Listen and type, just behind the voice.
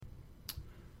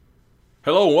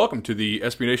Hello and welcome to the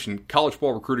SB Nation College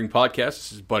Football Recruiting Podcast.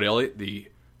 This is Bud Elliott, the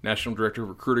National Director of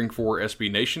Recruiting for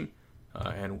SB Nation.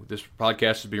 And this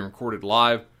podcast is being recorded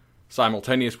live,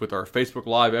 simultaneous with our Facebook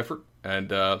Live effort.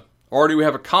 And already we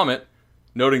have a comment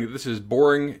noting that this is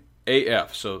boring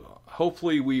AF. So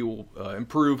hopefully we will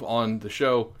improve on the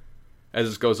show as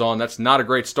this goes on. That's not a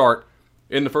great start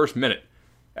in the first minute.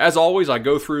 As always, I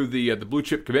go through the blue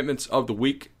chip commitments of the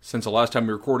week since the last time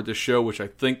we recorded this show, which I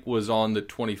think was on the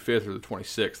 25th or the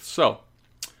 26th. So,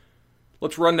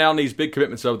 let's run down these big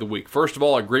commitments of the week. First of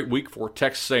all, a great week for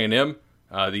Texas A&M.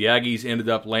 The Aggies ended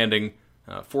up landing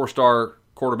four-star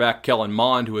quarterback Kellen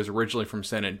Mond, who is originally from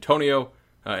San Antonio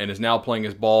and is now playing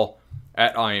his ball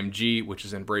at IMG, which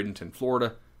is in Bradenton,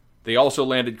 Florida. They also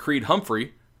landed Creed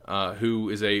Humphrey, who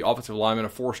is an offensive lineman, a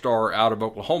four-star out of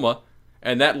Oklahoma.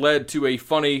 And that led to a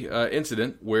funny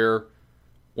incident where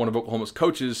one of Oklahoma's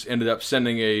coaches ended up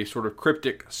sending a sort of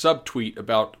cryptic subtweet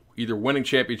about either winning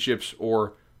championships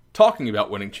or talking about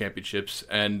winning championships.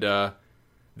 And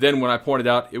then when I pointed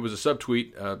out it was a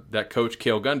subtweet, that coach,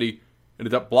 Cale Gundy,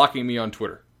 ended up blocking me on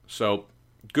Twitter. So,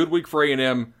 good week for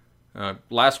A&M.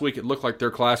 Last week it looked like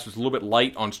their class was a little bit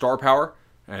light on star power.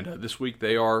 And this week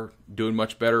they are doing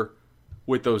much better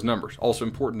with those numbers. Also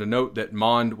important to note that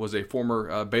Mond was a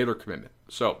former Baylor commitment.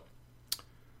 So,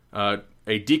 a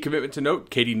decommitment to note,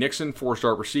 K.D. Nixon,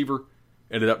 four-star receiver,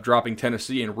 ended up dropping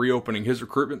Tennessee and reopening his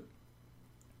recruitment.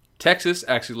 Texas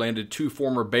actually landed two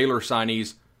former Baylor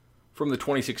signees from the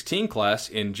 2016 class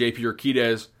in J.P.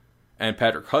 Urquidez and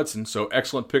Patrick Hudson. So,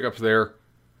 excellent pickups there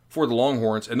for the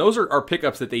Longhorns. And those are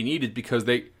pickups that they needed because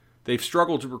they've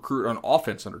struggled to recruit on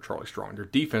offense under Charlie Strong. Their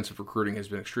defensive recruiting has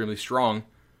been extremely strong.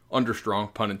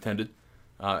 Understrong, pun intended,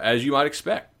 as you might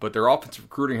expect. But their offensive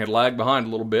recruiting had lagged behind a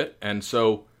little bit, and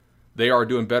so they are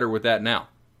doing better with that now.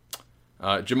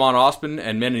 Jamon Osman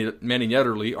and Manny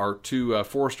Netherly are two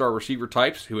four-star receiver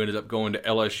types who ended up going to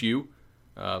LSU.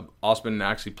 Osman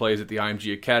actually plays at the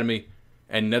IMG Academy,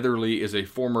 and Netherly is a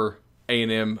former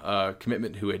A&M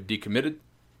commitment who had decommitted.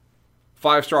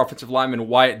 Five-star offensive lineman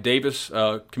Wyatt Davis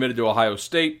committed to Ohio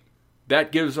State.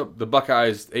 That gives up the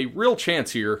Buckeyes a real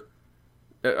chance here.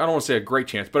 I don't want to say a great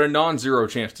chance, but a non-zero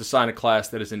chance to sign a class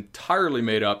that is entirely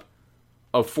made up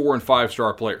of 4- and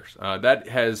 5-star players. That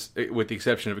has, with the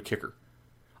exception of a kicker.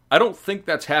 I don't think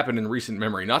that's happened in recent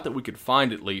memory. Not that we could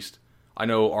find, at least. I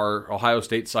know our Ohio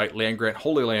State site, Land Grant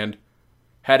Holy Land,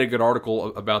 had a good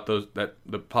article about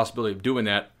the possibility of doing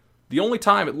that. The only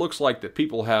time it looks like that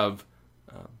people have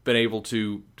been able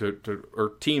to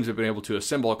or teams have been able to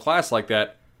assemble a class like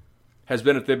that has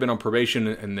been if they've been on probation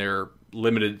and they're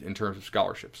limited in terms of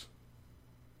scholarships.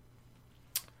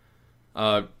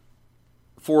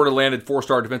 Florida landed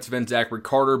four-star defensive end Zachary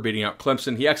Carter, beating out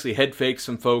Clemson. He actually head faked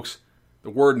some folks. The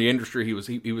word in the industry he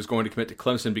was going to commit to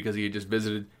Clemson because he had just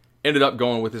visited. Ended up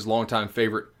going with his longtime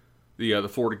favorite, the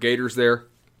Florida Gators there.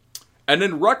 And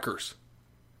then Rutgers,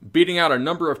 beating out a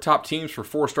number of top teams for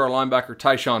four-star linebacker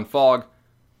Tyshawn Fogg.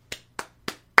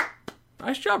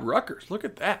 Nice job, Rutgers. Look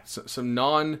at that. Some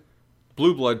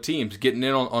non-blue blood teams getting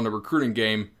in on the recruiting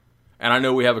game. And I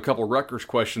know we have a couple of Rutgers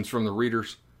questions from the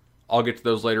readers. I'll get to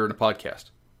those later in the podcast.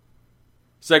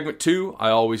 Segment 2, I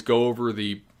always go over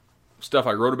the stuff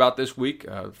I wrote about this week.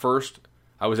 First,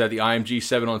 I was at the IMG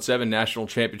 7-on-7 National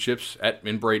Championships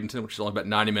in Bradenton, which is only about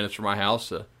 90 minutes from my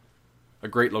house. A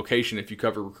great location if you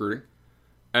cover recruiting.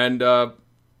 And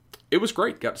it was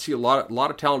great. Got to see a lot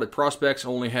of talented prospects.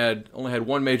 Only had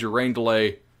one major rain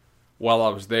delay while I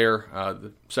was there.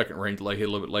 The second rain delay hit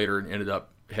a little bit later and ended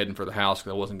up heading for the house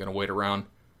because I wasn't going to wait around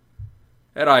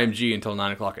at IMG until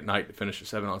 9 o'clock at night to finish a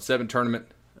 7-on-7 tournament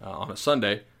on a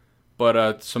Sunday.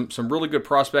 But some really good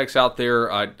prospects out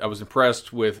there. I was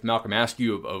impressed with Malcolm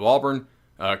Askew of Auburn,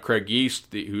 Craig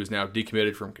Yeast, who is now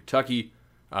decommitted from Kentucky.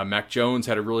 Mac Jones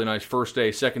had a really nice first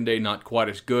day. Second day, not quite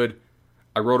as good.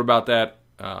 I wrote about that.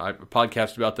 I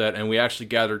podcasted about that, and we actually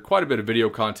gathered quite a bit of video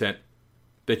content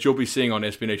that you'll be seeing on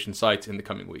SB Nation sites in the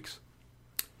coming weeks.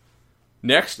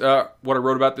 Next, what I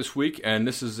wrote about this week, and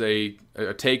this is a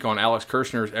take on Alex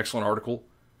Kirshner's excellent article.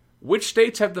 Which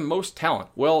states have the most talent?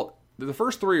 Well, the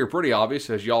first three are pretty obvious,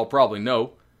 as y'all probably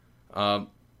know.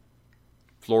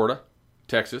 Florida,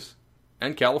 Texas,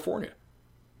 and California.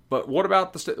 But what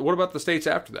about the states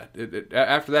after that?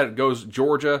 After that, it goes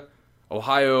Georgia,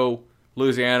 Ohio,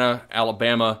 Louisiana,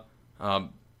 Alabama,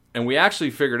 and we actually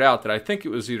figured out that I think it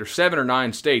was either 7 or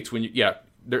 9 states.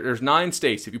 There's 9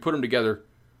 states. If you put them together,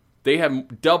 they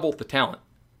have double the talent,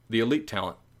 the elite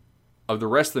talent, of the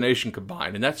rest of the nation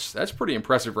combined, and that's pretty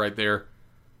impressive right there.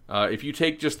 If you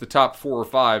take just the top 4 or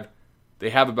 5, they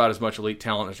have about as much elite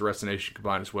talent as the rest of the nation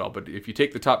combined as well. But if you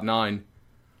take the top 9,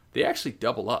 they actually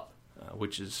double up,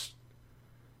 which is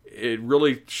it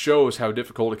really shows how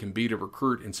difficult it can be to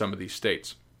recruit in some of these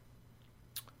states.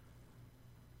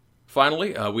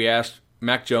 Finally, we asked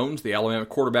Mac Jones, the Alabama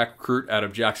quarterback recruit out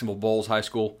of Jacksonville Bolles High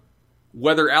School,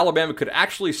 whether Alabama could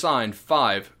actually sign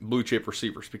 5 blue-chip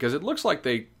receivers, because it looks like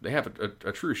they have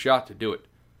a true shot to do it.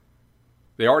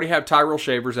 They already have Tyrell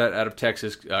Shavers out of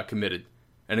Texas committed,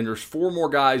 and then there's 4 more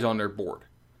guys on their board.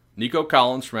 Nico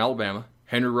Collins from Alabama,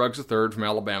 Henry Ruggs III from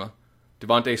Alabama,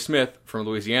 Devontae Smith from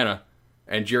Louisiana,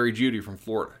 and Jerry Jeudy from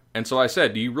Florida. And so I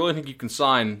said, do you really think you can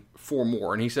sign 4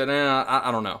 more? And he said,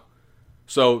 I don't know.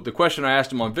 So the question I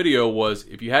asked him on video was,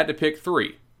 if you had to pick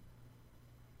 3,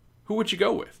 who would you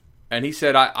go with? And he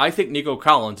said, I think Nico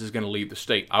Collins is going to leave the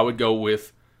state. I would go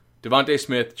with Devontae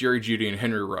Smith, Jerry Jeudy, and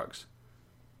Henry Ruggs.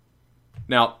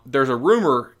 Now, there's a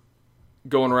rumor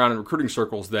going around in recruiting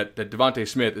circles that Devontae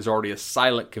Smith is already a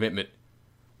silent commitment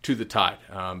to the Tide.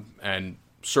 And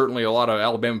certainly a lot of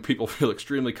Alabama people feel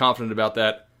extremely confident about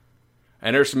that.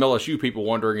 And there's some LSU people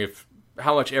wondering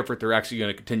how much effort they're actually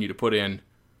going to continue to put in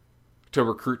to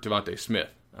recruit Devontae Smith.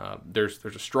 There's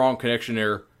a strong connection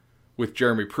there with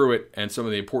Jeremy Pruitt and some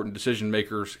of the important decision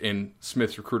makers in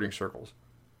Smith's recruiting circles.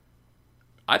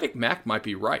 I think Mac might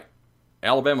be right.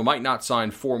 Alabama might not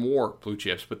sign 4 more blue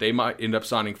chips, but they might end up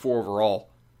signing 4 overall,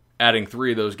 adding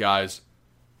 3 of those guys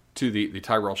to the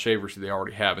Tyrell Shavers that they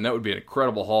already have. And that would be an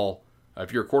incredible haul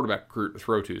if you're a quarterback recruit to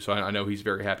throw to. So I know he's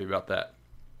very happy about that.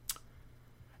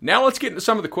 Now let's get into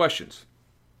some of the questions.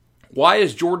 Why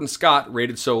is Jordan Scott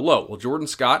rated so low? Well, Jordan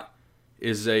Scott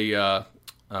is a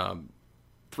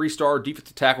 3-star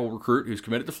defensive tackle recruit who's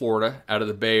committed to Florida out of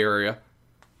the Bay Area.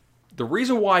 The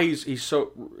reason why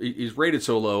he's rated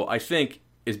so low, I think,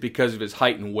 is because of his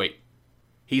height and weight.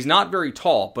 He's not very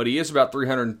tall, but he is about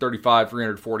 335,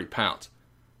 340 pounds.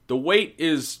 The weight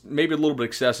is maybe a little bit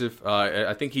excessive.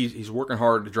 I think he's working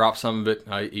hard to drop some of it.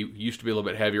 He used to be a little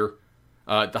bit heavier.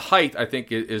 The height, I think,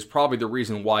 is probably the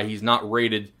reason why he's not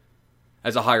rated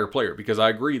as a higher player, because I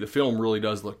agree the film really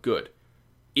does look good.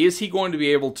 Is he going to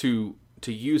be able to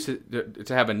use it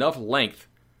to have enough length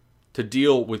to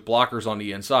deal with blockers on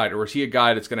the inside, or is he a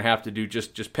guy that's going to have to do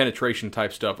just penetration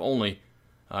type stuff only?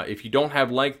 If you don't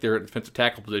have length there at the defensive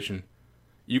tackle position,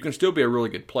 you can still be a really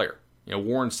good player.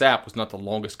 Warren Sapp was not the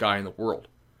longest guy in the world,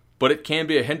 but it can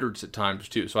be a hindrance at times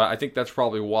too. So I think that's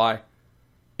probably why.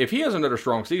 If he has another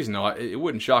strong season, though, it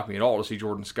wouldn't shock me at all to see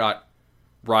Jordan Scott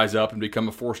rise up and become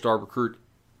a 4-star recruit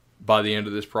by the end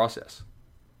of this process.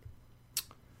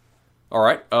 All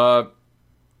right,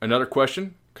 another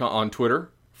question on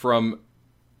Twitter from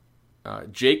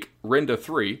Jake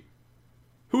Renda3.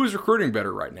 Who is recruiting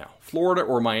better right now, Florida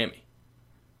or Miami?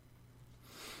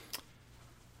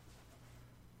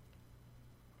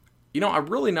 I'm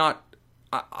really not.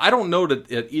 I don't know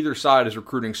that either side is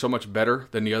recruiting so much better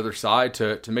than the other side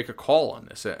to make a call on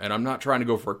this. And I'm not trying to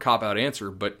go for a cop-out answer,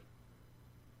 but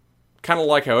kind of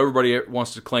like how everybody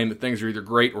wants to claim that things are either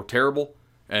great or terrible,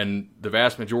 and the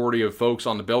vast majority of folks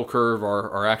on the bell curve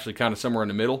are actually kind of somewhere in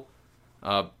the middle.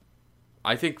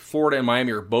 I think Florida and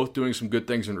Miami are both doing some good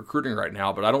things in recruiting right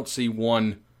now, but I don't see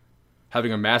one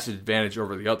having a massive advantage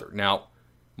over the other. Now,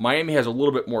 Miami has a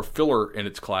little bit more filler in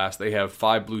its class. They have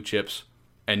 5 blue chips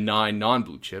and 9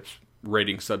 non-blue chips,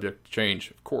 rating subject to change,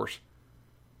 of course.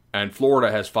 And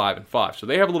Florida has 5 and 5. So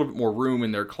they have a little bit more room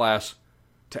in their class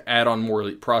to add on more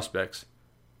elite prospects.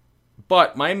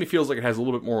 But Miami feels like it has a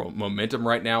little bit more momentum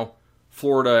right now.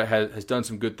 Florida has done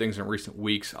some good things in recent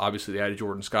weeks. Obviously, they added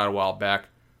Jordan Scott a while back.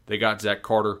 They got Zach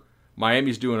Carter.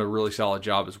 Miami's doing a really solid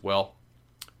job as well.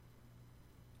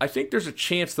 I think there's a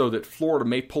chance, though, that Florida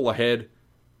may pull ahead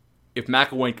if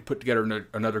McElwain can put together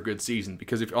another good season.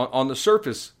 Because if on the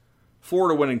surface,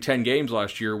 Florida winning 10 games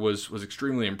last year was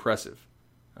extremely impressive.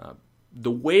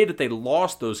 The way that they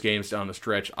lost those games down the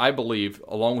stretch, I believe,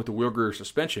 along with the Will Grier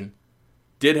suspension,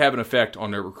 did have an effect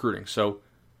on their recruiting. So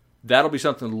that'll be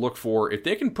something to look for. If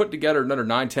they can put together another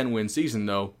 9-10 win season,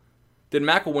 though, then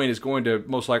McElwain is going to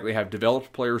most likely have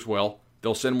developed players well.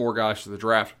 They'll send more guys to the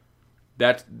draft.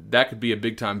 That could be a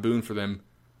big-time boon for them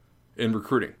in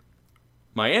recruiting.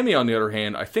 Miami, on the other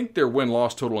hand, I think their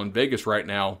win-loss total in Vegas right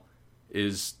now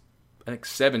is,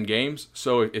 7 games.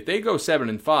 So if they go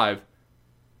 7-5,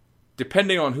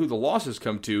 depending on who the losses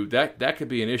come to, that could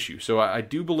be an issue. So I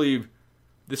do believe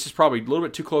this is probably a little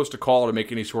bit too close to call to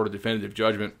make any sort of definitive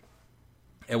judgment,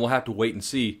 and we'll have to wait and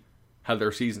see how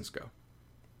their seasons go.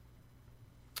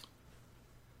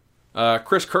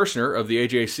 Chris Kirshner of the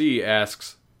AJC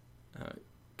asks,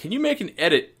 can you make an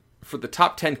edit for the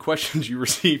top 10 questions you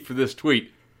received for this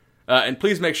tweet? And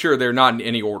please make sure they're not in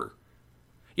any order.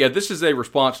 Yeah, this is a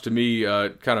response to me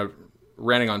kind of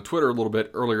ranting on Twitter a little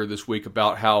bit earlier this week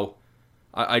about how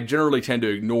I generally tend to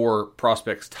ignore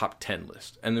prospects' top 10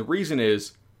 list. And the reason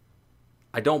is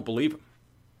I don't believe them,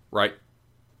 right?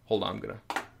 Hold on, I'm going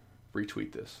to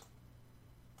retweet this.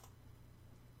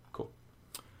 Cool.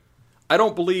 I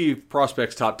don't believe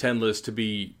prospects' top 10 list to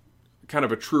be kind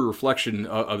of a true reflection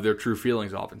of their true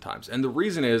feelings oftentimes. And the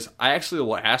reason is I actually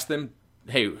will ask them,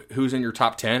 hey, who's in your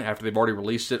top 10 after they've already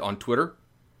released it on Twitter?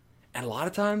 And a lot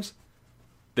of times,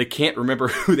 they can't remember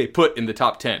who they put in the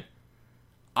top 10.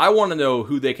 I want to know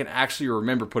who they can actually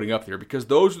remember putting up there because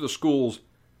those are the schools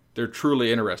they're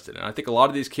truly interested in. I think a lot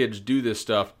of these kids do this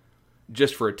stuff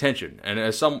just for attention. And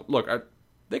as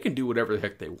they can do whatever the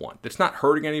heck they want. It's not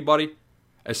hurting anybody.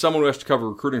 As someone who has to cover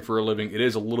recruiting for a living, it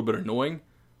is a little bit annoying.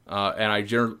 And I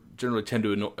generally tend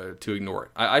to ignore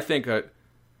it. I think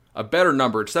a better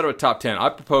number, instead of a top 10, I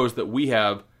propose that we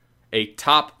have a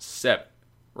top 7,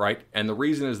 right? And the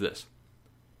reason is this.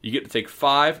 You get to take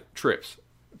 5 trips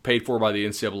paid for by the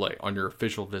NCAA on your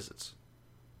official visits.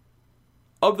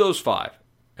 Of those 5,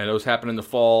 and those happen in the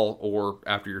fall or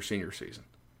after your senior season,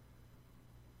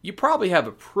 you probably have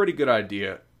a pretty good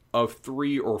idea of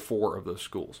 3 or 4 of those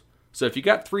schools. So if you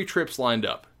got 3 trips lined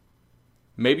up,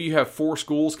 maybe you have 4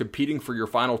 schools competing for your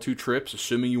final 2 trips,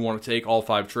 assuming you want to take all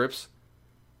 5 trips.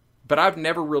 But I've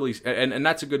never really, and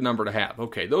that's a good number to have.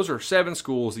 Okay, those are 7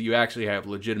 schools that you actually have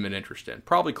legitimate interest in.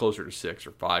 Probably closer to 6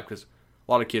 or 5 because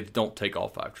a lot of kids don't take all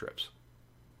 5 trips.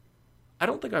 I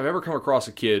don't think I've ever come across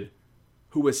a kid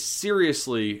who was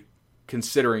seriously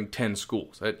considering 10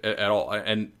 schools at all.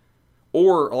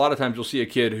 Or a lot of times you'll see a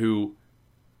kid who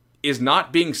is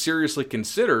not being seriously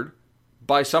considered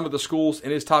by some of the schools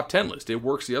in his top 10 list. It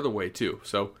works the other way too.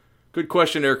 So good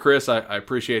question there, Chris. I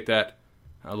appreciate that.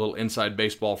 A little inside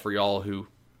baseball for y'all who,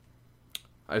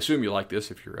 I assume you like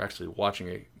this if you're actually watching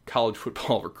a college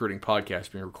football recruiting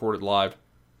podcast being recorded live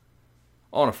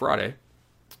on a Friday.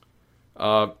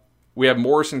 We have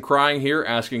Morrison crying here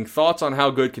asking thoughts on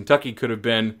how good Kentucky could have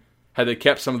been had they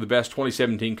kept some of the best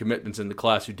 2017 commitments in the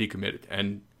class who decommitted.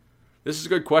 And this is a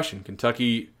good question.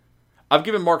 Kentucky, I've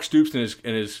given Mark Stoops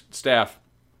and his staff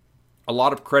a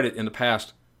lot of credit in the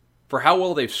past for how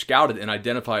well they've scouted and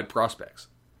identified prospects.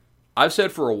 I've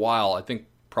said for a while, I think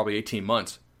probably 18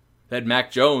 months, that Mac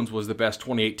Jones was the best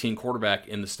 2018 quarterback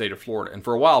in the state of Florida. And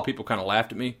for a while, people kind of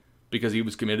laughed at me because he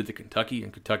was committed to Kentucky,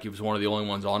 and Kentucky was one of the only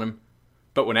ones on him.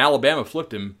 But when Alabama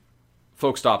flipped him,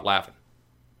 folks stopped laughing.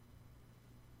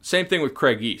 Same thing with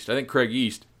Craig East. I think Craig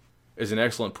East is an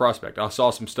excellent prospect. I saw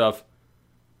some stuff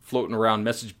floating around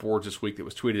message boards this week that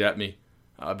was tweeted at me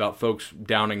about folks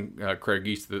downing Craig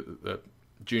East, the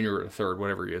junior or the third,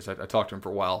 whatever he is. I talked to him for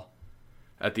a while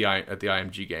at the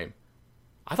IMG game.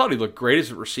 I thought he looked great as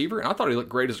a receiver, and I thought he looked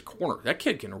great as a corner. That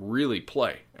kid can really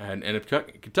play. And if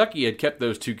Kentucky had kept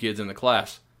those 2 kids in the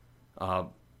class,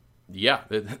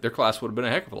 their class would have been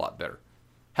a heck of a lot better.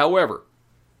 However,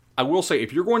 I will say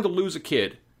if you're going to lose a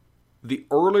kid, the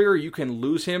earlier you can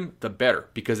lose him, the better,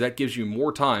 because that gives you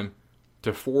more time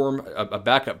to form a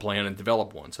backup plan and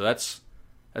develop one. So that's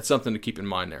something to keep in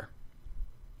mind there.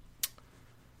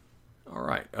 All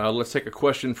right, let's take a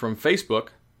question from Facebook.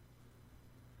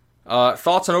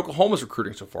 Thoughts on Oklahoma's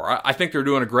recruiting so far? I think they're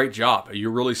doing a great job.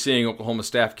 You're really seeing Oklahoma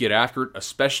staff get after it,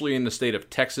 especially in the state of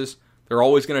Texas. They're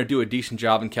always going to do a decent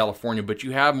job in California, but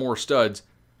you have more studs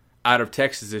out of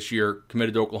Texas this year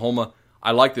committed to Oklahoma.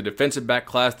 I like the defensive back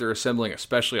class they're assembling,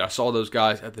 especially. I saw those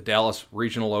guys at the Dallas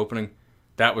regional opening.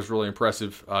 That was really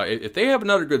impressive. If they have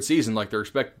another good season like they're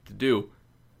expected to do,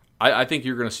 I think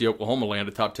you're going to see Oklahoma land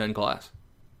a top 10 class.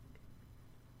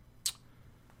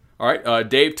 All right,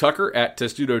 Dave Tucker at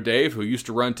Testudo Dave, who used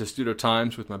to run Testudo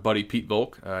Times with my buddy Pete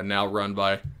Volk, now run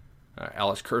by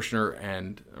Alex Kirshner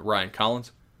and Ryan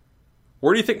Collins.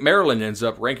 Where do you think Maryland ends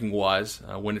up ranking-wise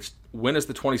when its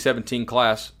 2017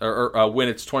 class when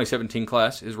its 2017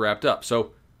 class is wrapped up?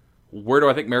 So, where do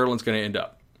I think Maryland's going to end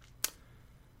up?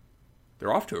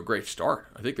 They're off to a great start.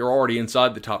 I think they're already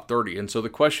inside the top 30. And so the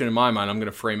question in my mind, I'm going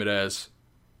to frame it as,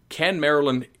 can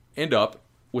Maryland end up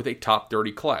with a top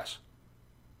 30 class?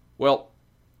 Well,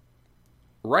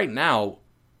 right now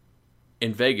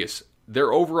in Vegas,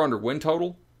 their over-under win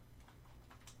total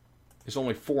is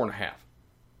only 4.5.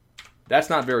 That's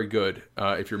not very good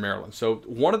if you're Maryland. So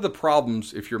one of the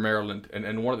problems if you're Maryland,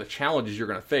 and one of the challenges you're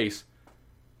going to face,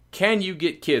 can you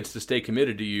get kids to stay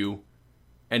committed to you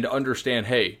and to understand,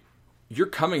 hey, you're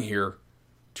coming here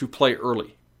to play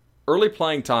early. Early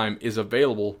playing time is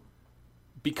available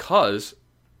because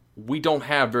we don't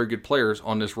have very good players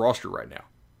on this roster right now.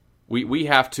 We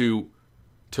have to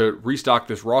restock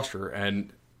this roster,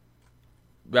 and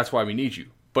that's why we need you.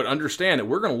 But understand that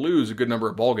we're going to lose a good number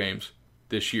of ball games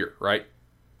this year, right?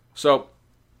 So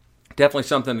definitely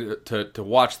something to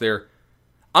watch there.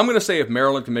 I'm going to say if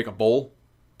Maryland can make a bowl,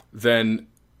 then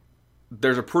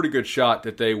there's a pretty good shot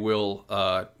that they will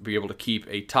be able to keep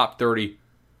a top 30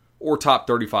 or top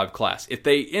 35 class. If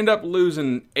they end up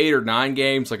losing 8 or 9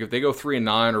 games, like if they go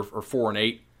 3-9 or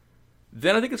 4-8,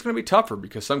 then I think it's going to be tougher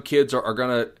because some kids are going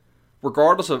to,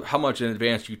 regardless of how much in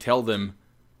advance you tell them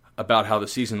about how the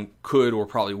season could or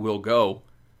probably will go,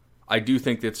 I do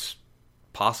think it's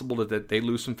possible that they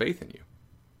lose some faith in you.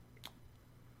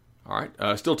 All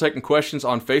right, still taking questions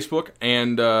on Facebook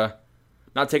and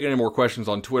not taking any more questions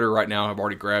on Twitter right now. I've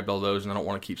already grabbed all those and I don't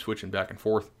want to keep switching back and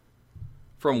forth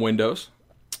from Windows.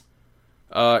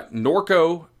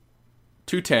 Norco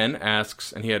 210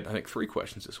 asks, and he had, I think, 3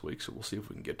 questions this week, so we'll see if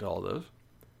we can get to all those.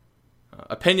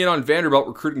 Opinion on Vanderbilt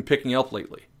recruiting picking up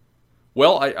lately?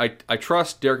 Well, I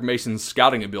trust Derek Mason's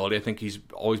scouting ability. I think he's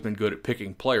always been good at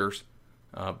picking players.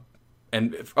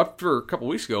 And up for a couple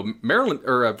weeks ago, Maryland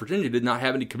or Virginia did not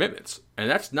have any commitments, and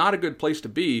that's not a good place to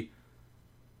be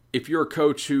if you're a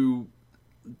coach who,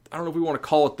 I don't know if we want to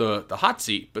call it the hot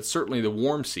seat, but certainly the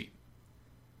warm seat.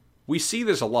 We see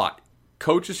this a lot.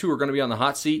 Coaches who are going to be on the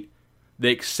hot seat,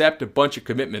 they accept a bunch of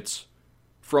commitments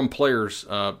from players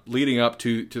leading up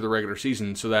to the regular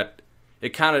season so that it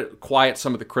kind of quiets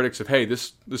some of the critics of, hey,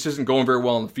 this isn't going very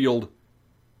well on the field,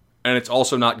 and it's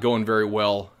also not going very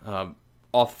well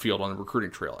off the field on the recruiting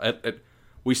trail.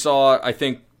 We saw, I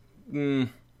think you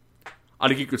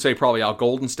could say probably Al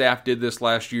Goldenstaff did this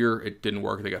last year. It didn't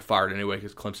work. They got fired anyway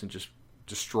because Clemson just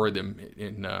destroyed them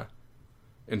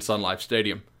in Sun Life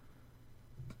Stadium.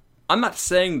 I'm not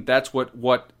saying that's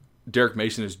what Derek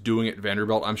Mason is doing at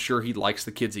Vanderbilt. I'm sure he likes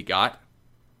the kids he got.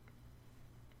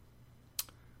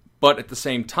 But at the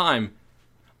same time,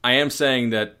 I am saying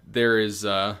that there's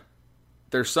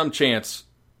some chance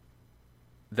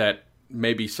that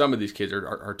maybe some of these kids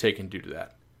are taken due to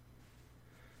that.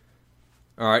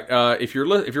 All right, if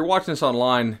you're watching this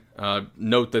online,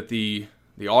 note that the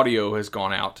audio has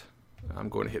gone out. I'm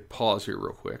going to hit pause here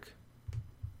real quick.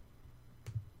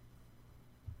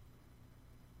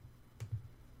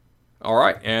 All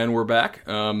right, and we're back.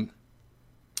 Another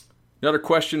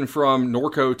question from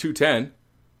Norco 210.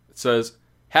 It says,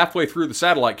 halfway through the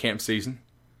satellite camp season,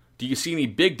 do you see any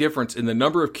big difference in the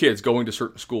number of kids going to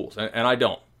certain schools? And I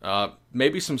don't.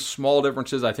 Maybe some small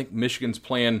differences. I think Michigan's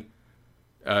plan,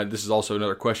 this is also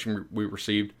another question we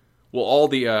received, will all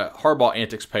the Harbaugh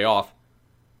antics pay off?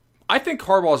 I think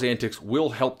Harbaugh's antics will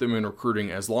help them in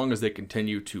recruiting as long as they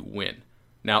continue to win.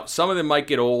 Now, some of them might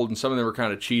get old and some of them are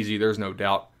kind of cheesy, there's no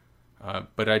doubt.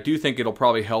 But I do think it'll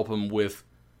probably help him with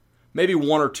maybe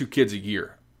 1 or 2 kids a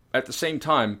year. At the same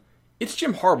time, it's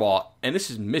Jim Harbaugh, and this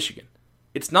is Michigan.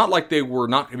 It's not like they were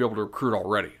not going to be able to recruit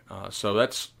already. So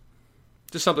that's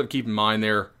just something to keep in mind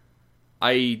there.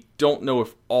 I don't know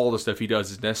if all the stuff he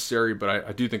does is necessary, but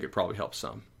I do think it probably helps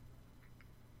some.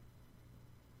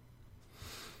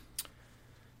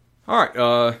 All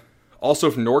right.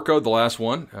 Also from Norco, the last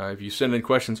one. If you send in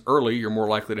questions early, you're more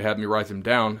likely to have me write them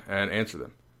down and answer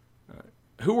them.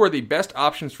 Who are the best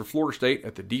options for Florida State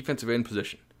at the defensive end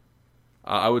position?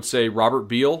 I would say Robert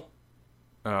Beal,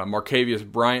 Marcavius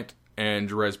Bryant, and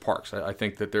Jerez Parks. I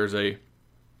think that there's a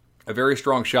very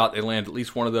strong shot they land at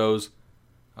least one of those,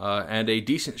 and a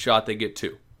decent shot they get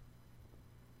 2.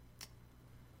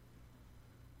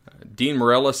 Dean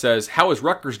Morella says, how is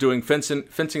Rutgers doing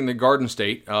fencing the Garden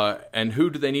State, and who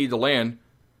do they need to land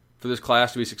for this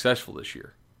class to be successful this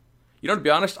year? You know, to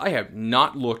be honest, I have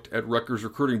not looked at Rutgers'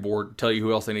 recruiting board to tell you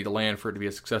who else they need to land for it to be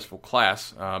a successful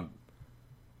class.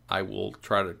 I will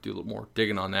try to do a little more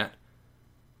digging on that.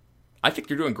 I think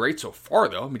they're doing great so far,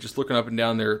 though. I mean, just looking up and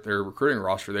down their recruiting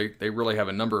roster, they really have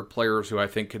a number of players who I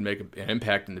think can make an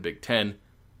impact in the Big Ten.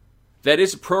 That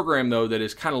is a program, though, that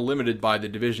is kind of limited by the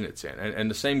division it's in, and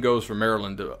the same goes for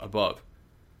Maryland above.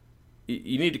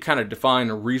 You need to kind of define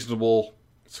a reasonable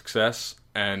success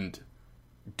and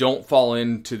don't fall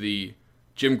into the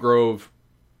Jim Grove,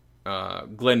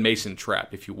 Glenn Mason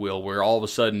trap, if you will, where all of a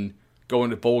sudden going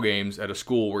to bowl games at a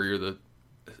school where you're the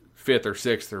 5th or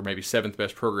 6th or maybe 7th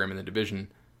best program in the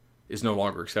division is no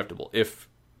longer acceptable. If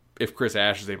Chris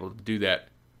Ash is able to do that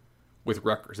with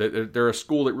Rutgers, they're a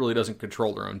school that really doesn't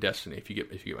control their own destiny. If you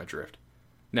get my drift.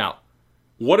 Now,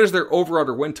 what is their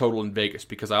over/under win total in Vegas?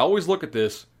 Because I always look at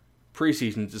this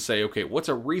preseason to say, okay, what's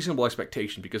a reasonable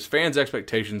expectation? Because fans'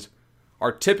 expectations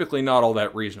are typically not all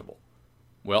that reasonable.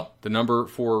 Well, the number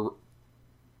for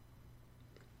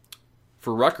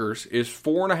Rutgers is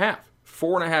 4.5.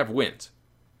 4.5 wins.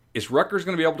 Is Rutgers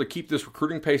going to be able to keep this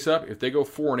recruiting pace up if they go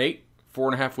 4-8,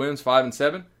 4.5 wins,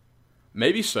 5-7?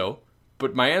 Maybe so,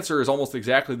 but my answer is almost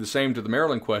exactly the same to the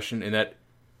Maryland question in that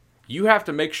you have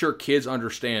to make sure kids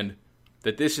understand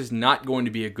that this is not going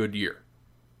to be a good year.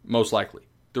 most likely.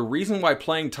 The reason why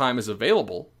playing time is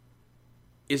available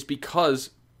is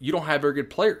because you don't have very good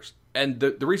players. And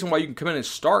the reason why you can come in and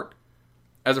start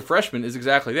as a freshman is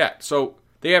exactly that. So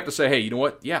they have to say, hey, you know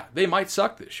what? Yeah, they might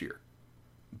suck this year.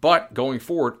 But going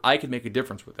forward, I can make a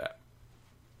difference with that.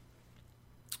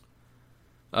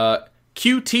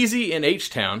 QTZ in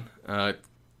H-Town,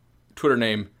 Twitter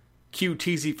name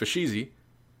QTZ Fashizi.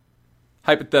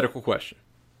 Hypothetical question.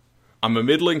 I'm a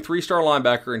middling 3-star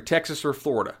linebacker in Texas or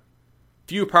Florida.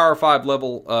 Few Power 5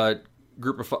 level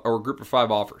group of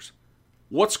 5 offers.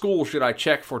 What school should I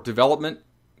check for development,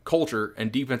 culture,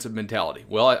 and defensive mentality?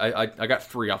 Well, I got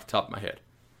 3 off the top of my head.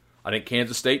 I think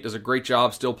Kansas State does a great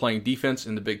job still playing defense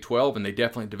in the Big 12, and they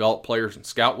definitely develop players and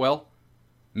scout well.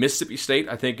 Mississippi State,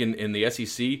 I think, in the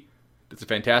SEC, does a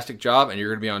fantastic job, and you're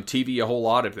going to be on TV a whole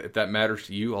lot if that matters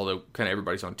to you, although kind of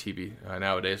everybody's on TV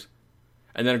nowadays.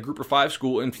 And then a group of 5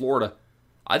 school in Florida.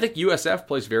 I think USF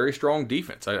plays very strong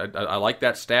defense. I like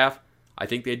that staff. I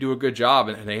think they do a good job,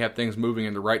 and they have things moving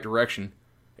in the right direction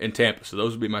in Tampa. So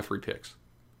those would be my 3 picks.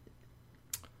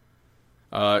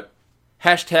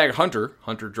 Hashtag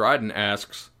Hunter Dryden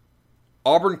asks,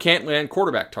 Auburn can't land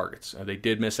quarterback targets. They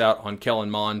did miss out on Kellen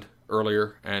Mond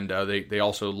earlier, and they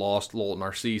also lost Lowell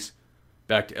Narcisse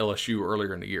back to LSU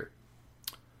earlier in the year.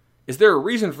 Is there a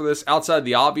reason for this outside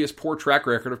the obvious poor track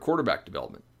record of quarterback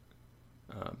development?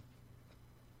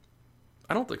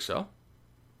 I don't think so.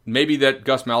 Maybe that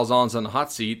Gus Malzahn's on the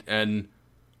hot seat and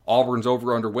Auburn's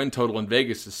over-under win total in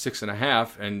Vegas is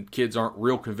 6.5, and kids aren't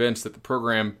real convinced that the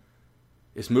program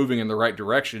is moving in the right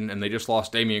direction, and they just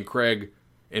lost Damian Craig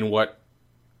in what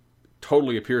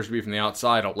totally appears to be from the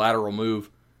outside a lateral move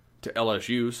to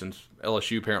LSU, since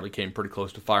LSU apparently came pretty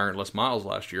close to firing Les Miles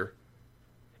last year.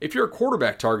 If you're a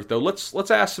quarterback target, though,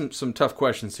 let's ask some tough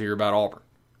questions here about Auburn.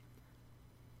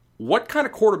 What kind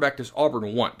of quarterback does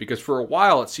Auburn want? Because for a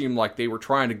while it seemed like they were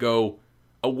trying to go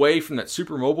away from that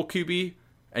super mobile QB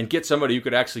and get somebody who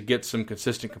could actually get some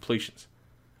consistent completions.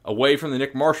 Away from the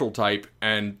Nick Marshall type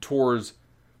and towards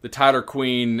the Tyler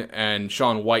Queen and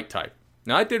Sean White type.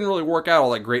 Now, it didn't really work out all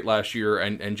that great last year,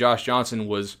 and Josh Johnson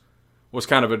was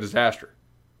kind of a disaster.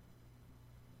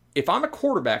 If I'm a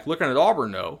quarterback looking at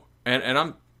Auburn, though, and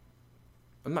I'm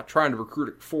not trying to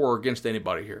recruit for or against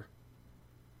anybody here,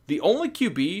 the only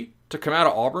QB to come out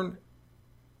of Auburn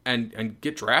and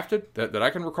get drafted that I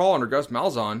can recall under Gus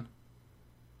Malzahn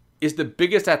is the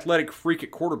biggest athletic freak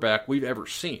at quarterback we've ever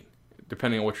seen,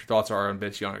 depending on what your thoughts are on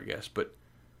Vince Young, I guess. But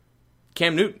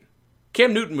Cam Newton.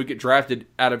 Cam Newton would get drafted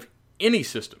out of any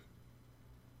system.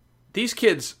 These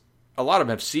kids, a lot of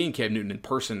them have seen Cam Newton in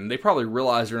person, and they probably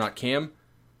realize they're not Cam.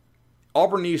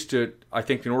 Auburn needs to, I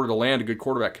think, in order to land a good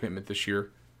quarterback commitment this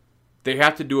year, they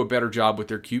have to do a better job with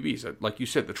their QBs. Like you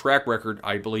said, the track record,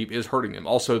 I believe, is hurting them.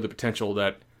 Also, the potential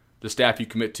that the staff you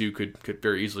commit to could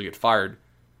very easily get fired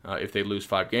if they lose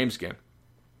 5 games again.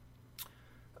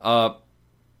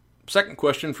 Second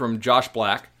question from Josh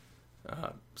Black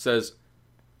says,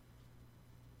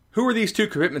 who are these 2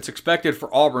 commitments expected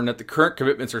for Auburn that the current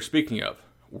commitments are speaking of?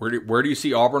 Where do you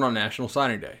see Auburn on National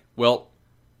Signing Day? Well,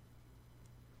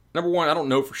 number one, I don't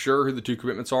know for sure who the 2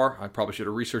 commitments are. I probably should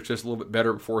have researched this a little bit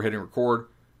better before hitting record.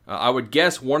 I would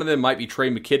guess one of them might be Trey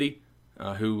McKitty,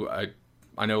 who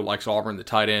I know likes Auburn, the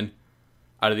tight end,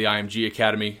 out of the IMG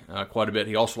Academy quite a bit.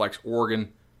 He also likes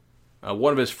Oregon.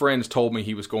 One of his friends told me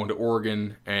he was going to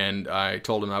Oregon, and I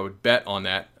told him I would bet on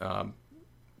that,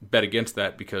 bet against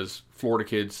that, because Florida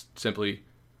kids simply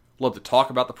love to talk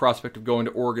about the prospect of going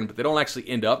to Oregon, but they don't actually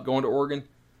end up going to Oregon.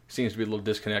 Seems to be a little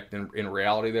disconnect in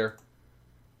reality there.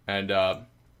 And all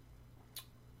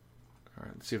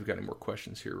right, let's see if we've got any more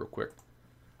questions here real quick.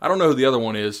 I don't know who the other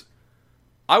one is.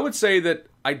 I would say that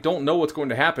I don't know what's going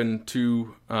to happen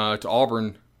to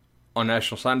Auburn on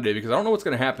National Signing Day, because I don't know what's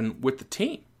going to happen with the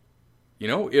team. You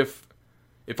know, if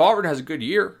Auburn has a good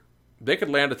year, they could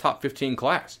land a top 15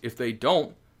 class. If they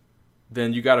don't,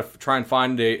 then you got to try and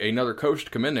find another coach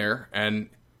to come in there, and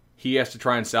he has to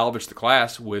try and salvage the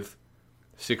class with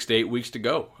 6 to 8 weeks to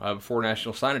go before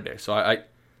National Signing Day. So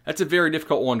that's a very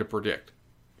difficult one to predict.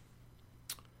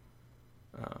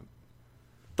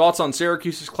 Thoughts on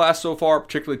Syracuse's class so far,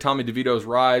 particularly Tommy DeVito's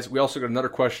rise. We also got another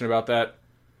question about that.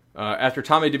 After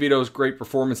Tommy DeVito's great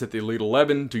performance at the Elite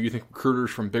 11, do you think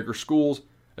recruiters from bigger schools,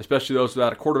 especially those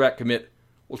without a quarterback commit,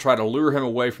 will try to lure him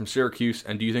away from Syracuse,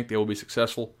 and do you think they will be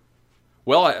successful?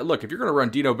 Well, look, if you're going to run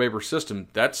Dino Babers' system,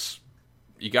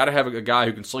 you got to have a guy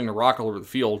who can sling the rock all over the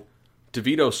field.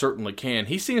 DeVito certainly can.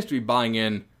 He seems to be buying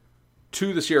in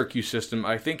to the Syracuse system.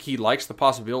 I think he likes the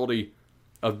possibility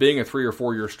of being a 3 or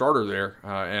 4 year starter there,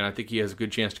 and I think he has a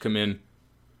good chance to come in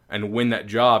and win that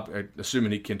job,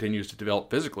 assuming he continues to develop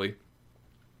physically.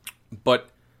 But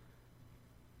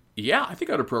Yeah, I think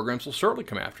other programs will certainly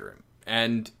come after him.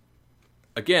 And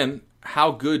again,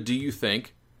 how good do you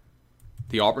think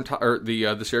the Auburn or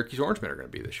the Syracuse Orangemen are going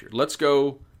to be this year? Let's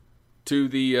go to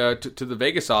the to the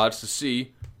Vegas odds to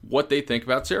see what they think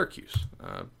about Syracuse.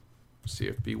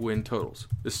 CFB win totals.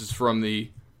 This is from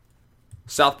the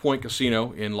South Point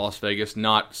Casino in Las Vegas,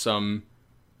 not some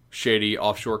shady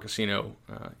offshore casino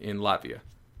in Latvia.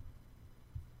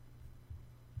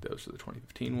 Those are the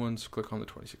 2015 ones. Click on the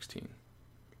 2016.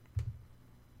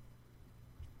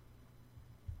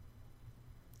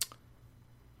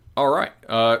 All right.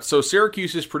 So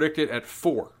Syracuse is predicted at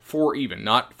 4 even,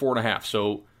 not 4.5.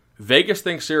 So Vegas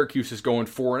thinks Syracuse is going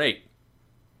 4-8.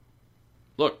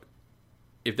 Look,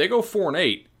 if they go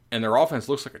 4-8 and their offense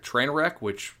looks like a train wreck,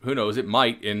 which who knows, it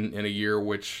might in a year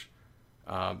which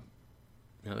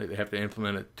they have to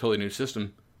implement a totally new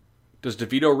system. Does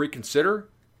DeVito reconsider?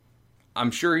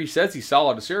 I'm sure he says he's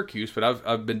solid at Syracuse, but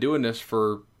I've been doing this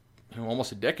for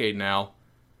almost a decade now,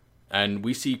 and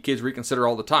we see kids reconsider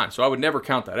all the time. So I would never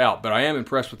count that out, but I am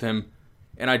impressed with him,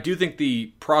 and I do think the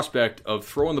prospect of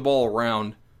throwing the ball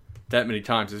around that many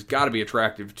times has got to be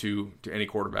attractive to any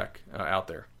quarterback out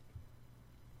there.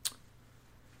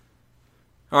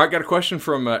 All right, got a question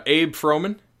from Abe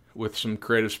Froman with some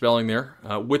creative spelling there.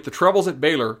 With the troubles at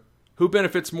Baylor, who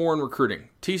benefits more in recruiting,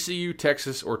 TCU,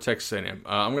 Texas, or Texas A&M?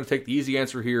 I'm going to take the easy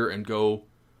answer here and go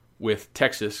with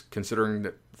Texas, considering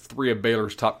that 3 of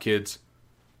Baylor's top kids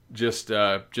just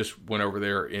went over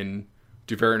there in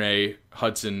Duvernay,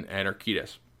 Hudson, and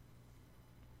Urquidez.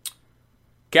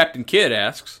 Captain Kidd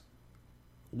asks,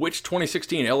 which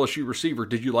 2016 LSU receiver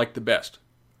did you like the best?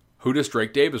 Who does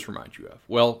Drake Davis remind you of?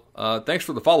 Well, thanks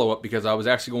for the follow-up, because I was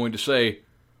actually going to say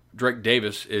Drake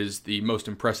Davis is the most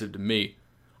impressive to me.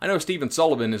 I know Stephen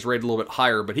Sullivan is rated a little bit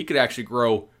higher, but he could actually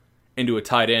grow into a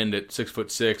tight end at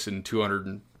 6'6" and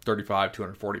 235,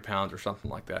 240 pounds or something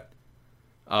like that.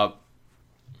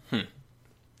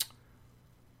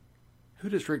 Who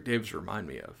does Drake Davis remind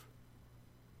me of?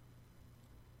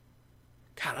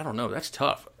 God, I don't know. That's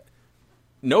tough.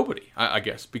 Nobody, I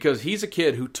guess, because he's a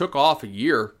kid who took off a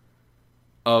year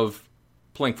of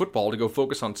playing football to go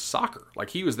focus on soccer. Like,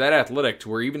 he was that athletic to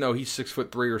where even though he's 6'3"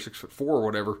 or 6'4" or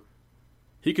whatever,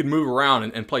 he could move around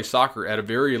and play soccer at a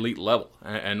very elite level,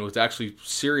 and was actually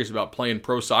serious about playing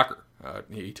pro soccer,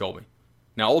 he told me.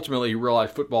 Now, ultimately, he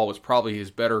realized football was probably his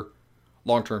better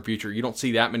long-term future. You don't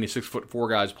see that many 6'4"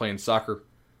 guys playing soccer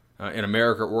in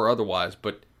America or otherwise,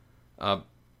 but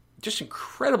just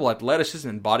incredible athleticism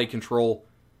and body control.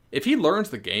 If he learns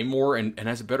the game more and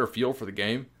has a better feel for the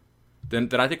game, then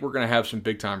I think we're going to have some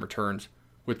big-time returns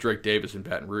with Drake Davis in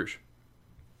Baton Rouge.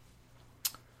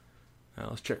 Now,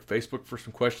 let's check Facebook for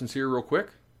some questions here real quick.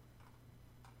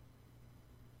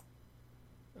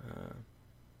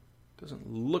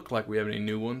 Doesn't look like we have any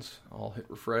new ones. I'll hit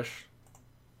refresh.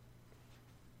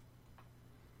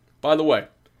 By the way,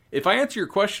 if I answer your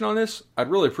question on this, I'd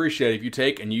really appreciate it if you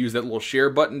take and use that little share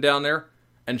button down there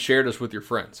and share this with your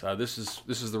friends. This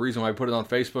is the reason why I put it on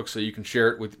Facebook, so you can share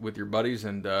it with your buddies,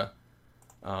 and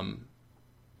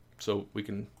so we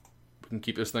can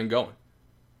keep this thing going.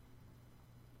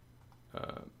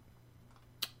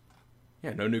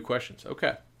 Yeah, no new questions.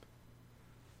 Okay.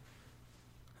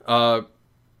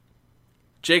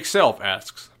 Jake Self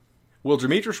asks, will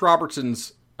Demetrius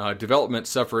Robertson's development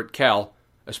suffer at Cal,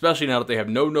 especially now that they have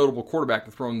no notable quarterback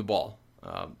to throw him the ball?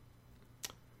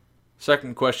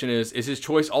 Second question is his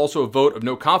choice also a vote of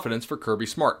no confidence for Kirby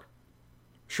Smart?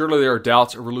 Surely there are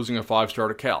doubts over losing a 5-star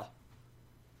to Cal.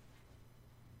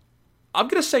 I'm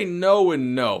going to say no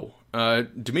and no.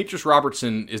 Demetrius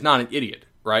Robertson is not an idiot,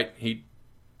 right? He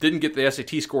didn't get the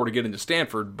SAT score to get into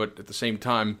Stanford, but at the same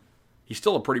time, he's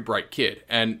still a pretty bright kid.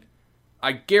 And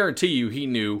I guarantee you he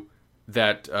knew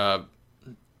that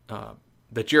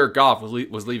that Jared Goff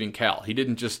was leaving Cal. He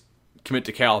didn't just commit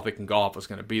to Cal thinking Goff was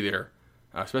going to be there,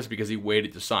 especially because he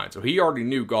waited to sign. So he already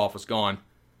knew Goff was gone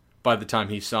by the time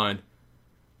he signed.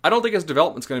 I don't think his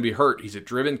development's going to be hurt. He's a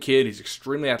driven kid. He's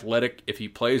extremely athletic. If he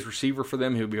plays receiver for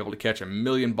them, he'll be able to catch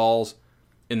 1,000,000 balls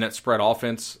in that spread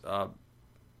offense.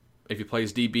 If he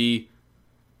plays DB,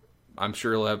 I'm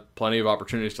sure he'll have plenty of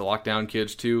opportunities to lock down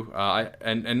kids too.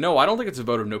 No, I don't think it's a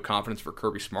vote of no confidence for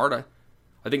Kirby Smart.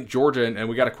 I think Georgia, and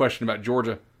we got a question about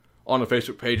Georgia on the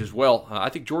Facebook page as well. I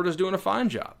think Georgia's doing a fine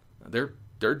job.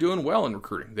 They're doing well in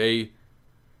recruiting. They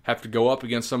have to go up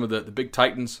against some of the big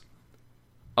titans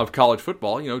of college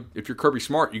football. You know, if you're Kirby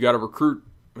Smart, you got to recruit.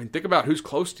 I mean, think about who's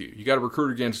close to you. You got to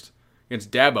recruit against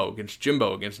Dabo, against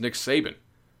Jimbo, against Nick Saban,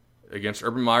 against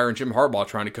Urban Meyer and Jim Harbaugh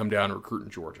trying to come down and recruit in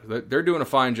Georgia. They're doing a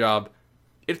fine job.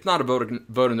 It's not a vote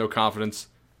of no confidence.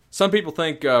 Some people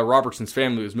think Robertson's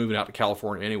family was moving out to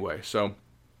California anyway, so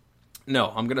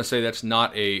No, I'm going to say that's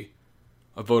not a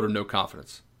vote of no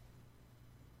confidence.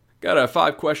 Got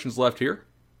 5 questions left here.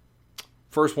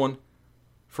 First one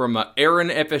from Aaron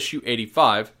FSU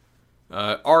 85.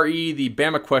 RE, the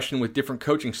Bama question with different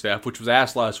coaching staff, which was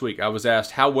asked last week. I was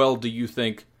asked, how well do you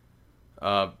think,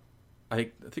 I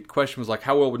think the question was like,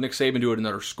 how well would Nick Saban do at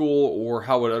another school, or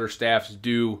how would other staffs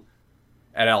do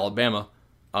at Alabama?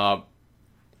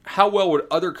 How well would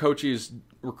other coaches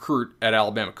recruit at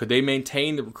Alabama? Could they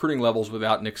maintain the recruiting levels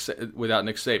without Nick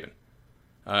Saban?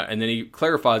 And then he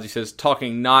clarifies, he says,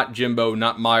 talking not Jimbo,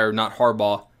 not Meyer, not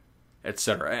Harbaugh,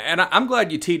 etc. And I'm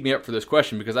glad you teed me up for this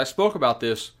question, because I spoke about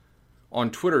this on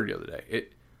Twitter the other day.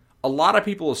 A lot of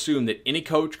people assume that any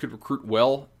coach could recruit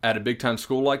well at a big-time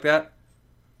school like that,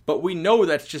 but we know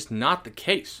that's just not the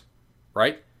case,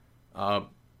 right?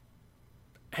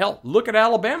 Hell, look at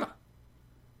Alabama.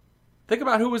 Think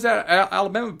about who was at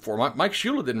Alabama before. Mike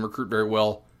Shula didn't recruit very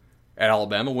well at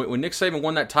Alabama. When Nick Saban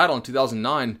won that title in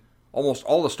 2009, almost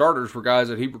all the starters were guys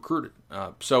that he recruited.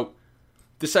 So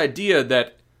this idea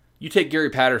that you take Gary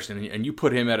Patterson and you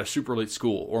put him at a super elite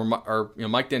school, or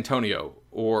Mike D'Antonio,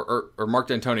 or Mark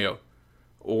D'Antonio,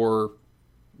 or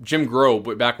Jim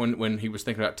Grobe back when he was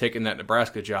thinking about taking that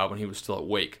Nebraska job when he was still at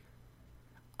Wake.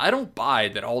 I don't buy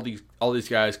that all these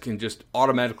guys can just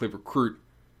automatically recruit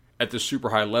at the super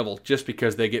high level just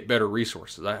because they get better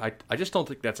resources. I just don't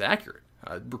think that's accurate.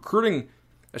 Recruiting,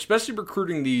 especially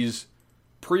recruiting these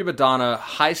prima donna,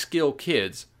 high-skill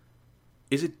kids,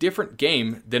 is a different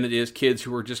game than it is kids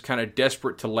who are just kind of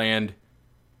desperate to land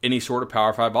any sort of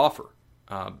Power 5 offer.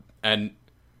 And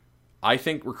I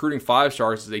think recruiting 5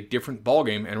 stars is a different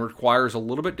ballgame and requires a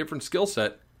little bit different skill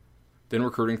set than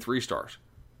recruiting 3 stars.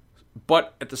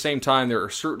 But at the same time, there are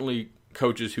certainly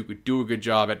coaches who could do a good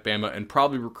job at Bama and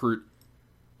probably recruit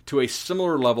to a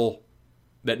similar level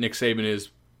that Nick Saban is,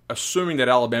 assuming that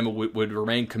Alabama would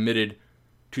remain committed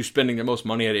to spending the most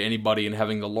money out of anybody and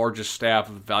having the largest staff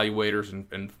of evaluators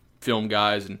and film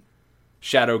guys and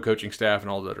shadow coaching staff and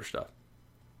all the other stuff.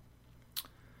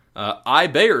 I.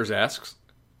 Bayers asks,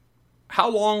 how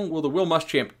long will the Will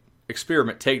Muschamp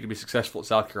experiment take to be successful at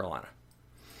South Carolina?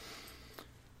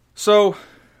 So,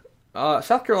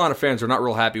 South Carolina fans are not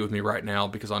real happy with me right now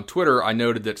because on Twitter I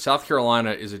noted that South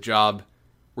Carolina is a job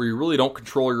where you really don't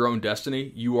control your own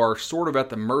destiny. You are sort of at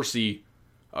the mercy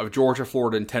of Georgia,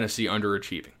 Florida, and Tennessee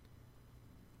underachieving.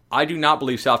 I do not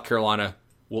believe South Carolina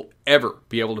will ever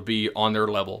be able to be on their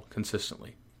level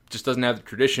consistently. Just doesn't have the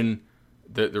tradition,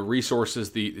 the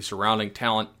resources, the surrounding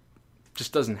talent.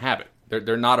 Just doesn't have it.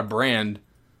 They're not a brand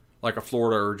like a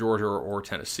Florida or Georgia or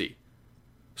Tennessee.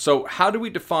 So how do we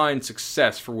define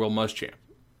success for Will Muschamp?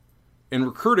 In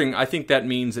recruiting, I think that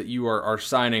means that you are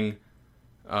signing,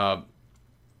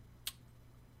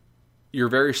 you're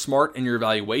very smart in your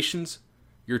evaluations.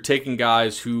 You're taking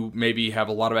guys who maybe have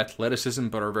a lot of athleticism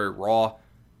but are very raw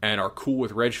and are cool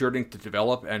with redshirting to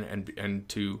develop and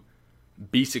to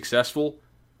be successful.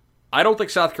 I don't think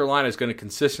South Carolina is going to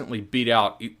consistently beat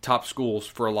out top schools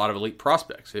for a lot of elite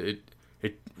prospects. It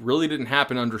really didn't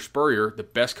happen under Spurrier, the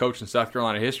best coach in South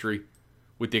Carolina history,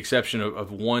 with the exception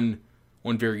of one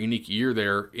very unique year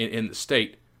there in the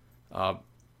state.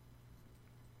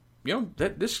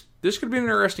 This could be an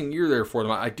interesting year there for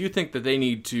them. I do think that they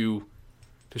need to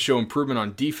show improvement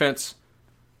on defense.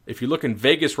 If you look in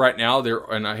Vegas right now,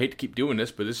 and I hate to keep doing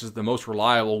this, but this is the most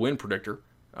reliable win predictor.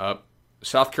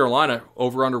 South Carolina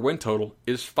over-under win total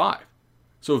is 5.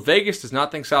 So Vegas does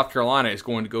not think South Carolina is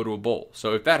going to go to a bowl.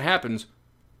 So if that happens,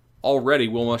 already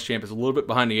Will Muschamp is a little bit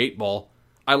behind the 8 ball.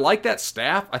 I like that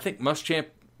staff. I think Muschamp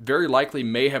very likely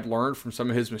may have learned from some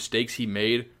of his mistakes he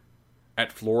made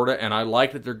at Florida, and I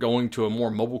like that they're going to a more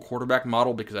mobile quarterback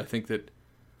model because I think that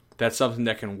that's something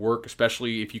that can work,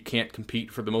 especially if you can't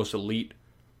compete for the most elite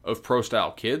of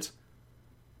pro-style kids.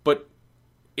 But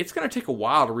it's going to take a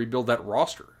while to rebuild that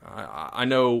roster. I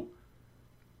know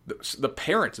the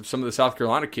parents of some of the South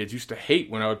Carolina kids used to hate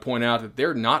when I would point out that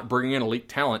they're not bringing in elite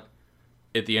talent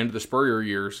at the end of the Spurrier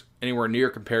years anywhere near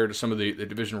compared to some of the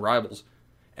division rivals.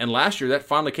 And last year, that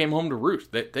finally came home to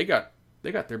roost. They got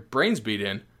their brains beat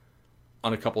in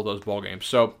on a couple of those ball games.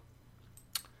 So,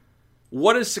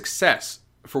 what is success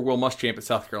for Will Muschamp at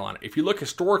South Carolina? If you look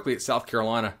historically at South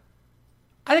Carolina,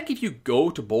 I think if you go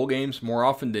to bowl games more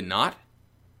often than not,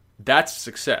 that's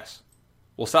success.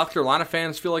 Will South Carolina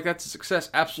fans feel like that's a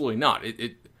success? Absolutely not.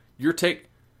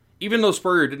 Even though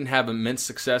Spurrier didn't have immense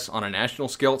success on a national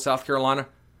scale at South Carolina,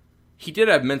 he did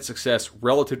have immense success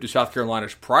relative to South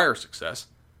Carolina's prior success,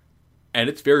 and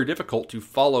it's very difficult to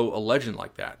follow a legend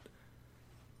like that.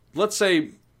 Let's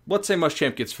say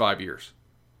Muschamp gets 5 years.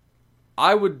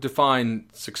 I would define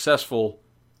successful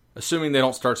assuming they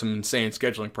don't start some insane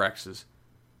scheduling practices.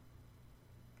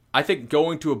 I think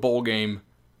going to a bowl game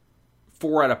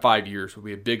 4 out of 5 years would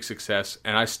be a big success,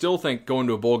 and I still think going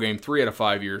to a bowl game 3 out of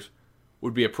 5 years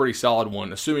would be a pretty solid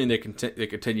one, assuming they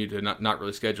continue to not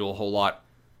really schedule a whole lot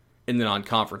in the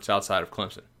non-conference outside of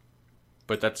Clemson.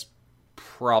 But that's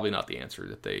probably not the answer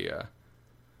that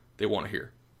they want to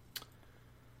hear.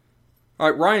 All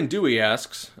right, Ryan Dewey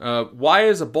asks, why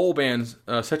is a bowl ban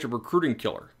such a recruiting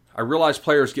killer? I realize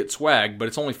players get swag, but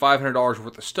it's only $500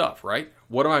 worth of stuff, right?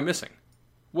 What am I missing?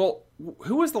 Well,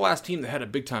 who was the last team that had a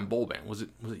big-time bowl ban? Was it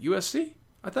USC,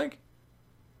 I think?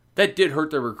 That did hurt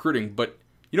their recruiting, but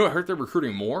you know what hurt their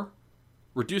recruiting more?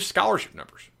 Reduced scholarship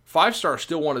numbers. 5-stars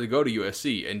still wanted to go to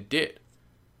USC and did.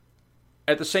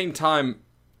 At the same time,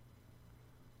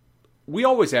 we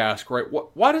always ask, right,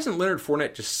 why doesn't Leonard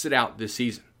Fournette just sit out this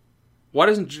season? Why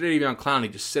doesn't Jadeveon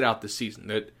Clowney just sit out this season?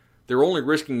 That they're only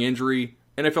risking injury.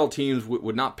 NFL teams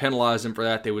would not penalize him for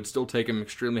that. They would still take him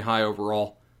extremely high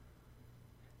overall.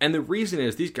 And the reason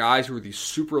is these guys who are these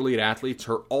super elite athletes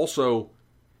are also,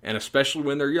 and especially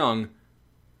when they're young,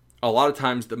 a lot of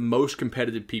times the most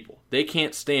competitive people. They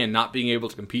can't stand not being able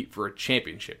to compete for a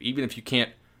championship. Even if you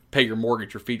can't pay your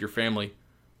mortgage or feed your family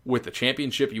with the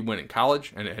championship you win in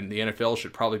college, and the NFL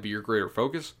should probably be your greater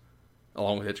focus,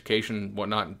 along with education and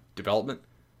whatnot and development.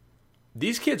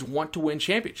 These kids want to win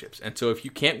championships. And so if you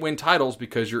can't win titles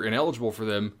because you're ineligible for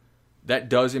them, that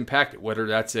does impact it, whether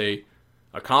that's a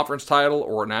conference title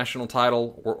or a national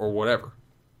title or whatever.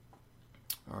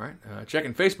 All right,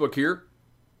 checking Facebook here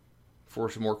for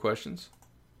some more questions.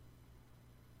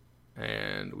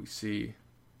 And we see...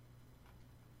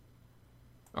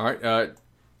 All right,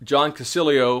 John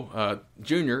Casilio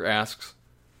Jr. asks,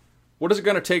 what is it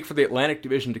going to take for the Atlantic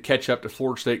Division to catch up to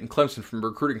Florida State and Clemson from a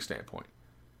recruiting standpoint?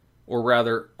 Or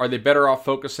rather, are they better off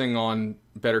focusing on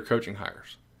better coaching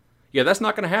hires? Yeah, that's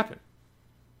not going to happen.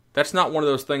 That's not one of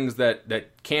those things that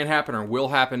can happen or will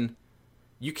happen.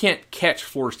 You can't catch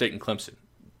Florida State and Clemson.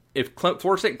 If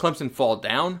Florida State and Clemson fall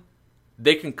down,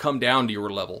 they can come down to your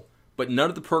level. But none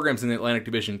of the programs in the Atlantic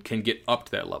Division can get up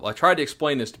to that level. I tried to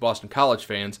explain this to Boston College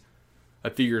fans a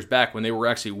few years back when they were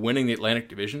actually winning the Atlantic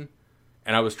Division.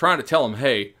 And I was trying to tell them,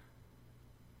 hey,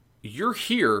 you're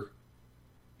here,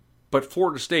 but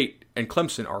Florida State and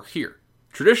Clemson are here.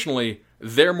 Traditionally,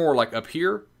 they're more like up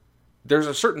here. There's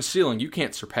a certain ceiling you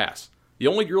can't surpass. The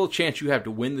only real chance you have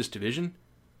to win this division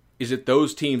is that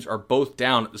those teams are both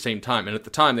down at the same time. And at the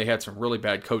time, they had some really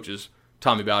bad coaches,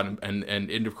 Tommy Bowden and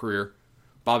end of career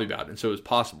Bobby Bowden, so it was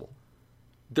possible.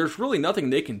 There's really nothing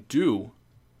they can do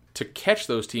to catch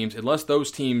those teams unless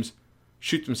those teams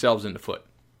shoot themselves in the foot.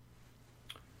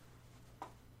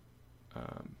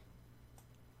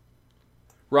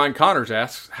 Ryan Connors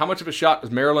asks, how much of a shot is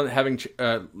Maryland having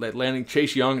landing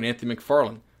Chase Young and Anthony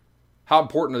McFarland? How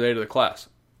important are they to the class?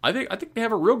 I think they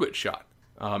have a real good shot.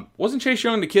 Wasn't Chase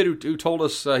Young the kid who told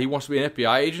us he wants to be an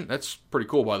FBI agent? That's pretty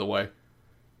cool, by the way.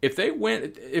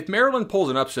 If Maryland pulls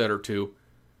an upset or two,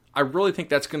 I really think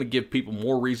that's going to give people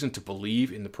more reason to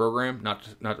believe in the program, not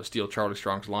to steal Charlie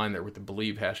Strong's line there with the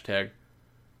believe hashtag.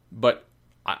 But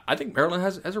I think Maryland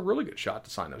has a really good shot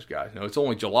to sign those guys. It's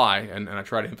only July, and I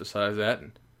try to emphasize that.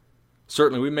 And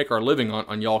certainly we make our living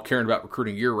on y'all caring about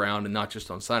recruiting year-round and not just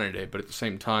on signing day. But at the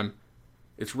same time,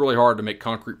 it's really hard to make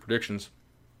concrete predictions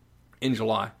in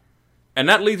July. And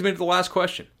that leads me to the last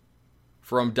question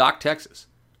from Doc, Texas.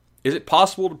 Is it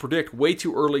possible to predict way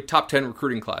too early top 10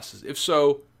 recruiting classes? If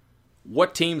so,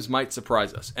 what teams might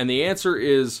surprise us? And the answer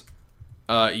is,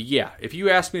 yeah. If you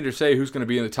ask me to say who's going to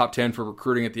be in the top 10 for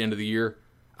recruiting at the end of the year,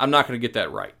 I'm not going to get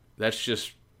that right.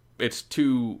 It's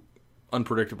too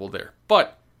unpredictable there.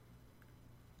 But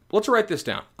let's write this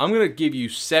down. I'm going to give you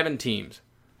 7 teams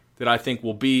that I think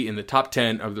will be in the top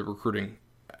 10 of the recruiting,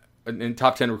 in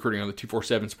top 10 recruiting on the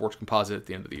 247 Sports Composite at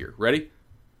the end of the year. Ready?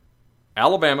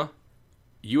 Alabama,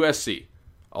 USC,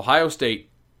 Ohio State,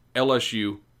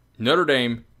 LSU, Notre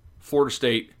Dame, Florida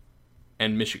State,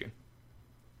 and Michigan.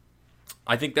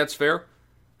 I think that's fair.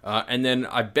 And then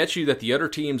I bet you that the other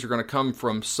teams are going to come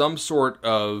from some sort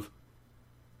of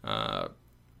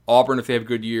Auburn if they have a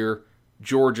good year,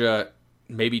 Georgia,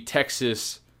 maybe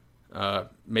Texas,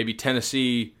 maybe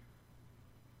Tennessee,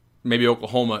 maybe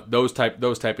Oklahoma. Those type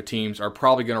of teams are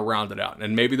probably going to round it out.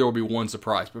 And maybe there will be one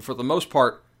surprise. But for the most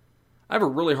part, I have a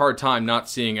really hard time not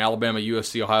seeing Alabama,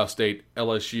 USC, Ohio State,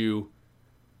 LSU,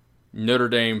 Notre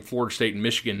Dame, Florida State, and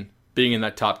Michigan being in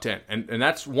that top 10. And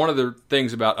that's one of the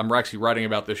things I'm actually writing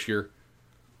about this year.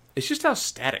 It's just how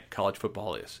static college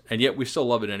football is. And yet we still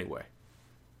love it anyway.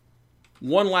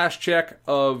 One last check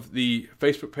of the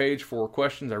Facebook page for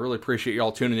questions. I really appreciate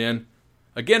y'all tuning in.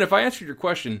 Again, if I answered your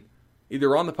question,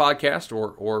 either on the podcast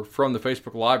or from the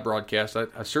Facebook Live broadcast.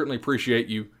 I certainly appreciate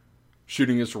you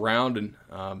shooting this around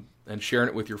and sharing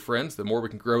it with your friends. The more we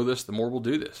can grow this, the more we'll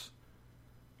do this.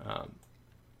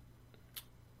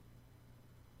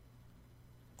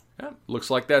 Looks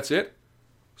like that's it.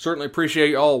 Certainly appreciate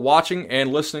you all watching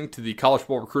and listening to the College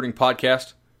Football Recruiting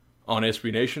Podcast on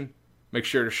SB Nation. Make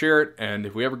sure to share it, and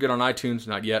if we ever get on iTunes,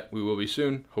 not yet, we will be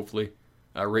soon. Hopefully,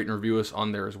 rate and review us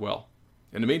on there as well.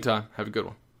 In the meantime, have a good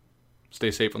one. Stay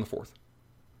safe on the 4th.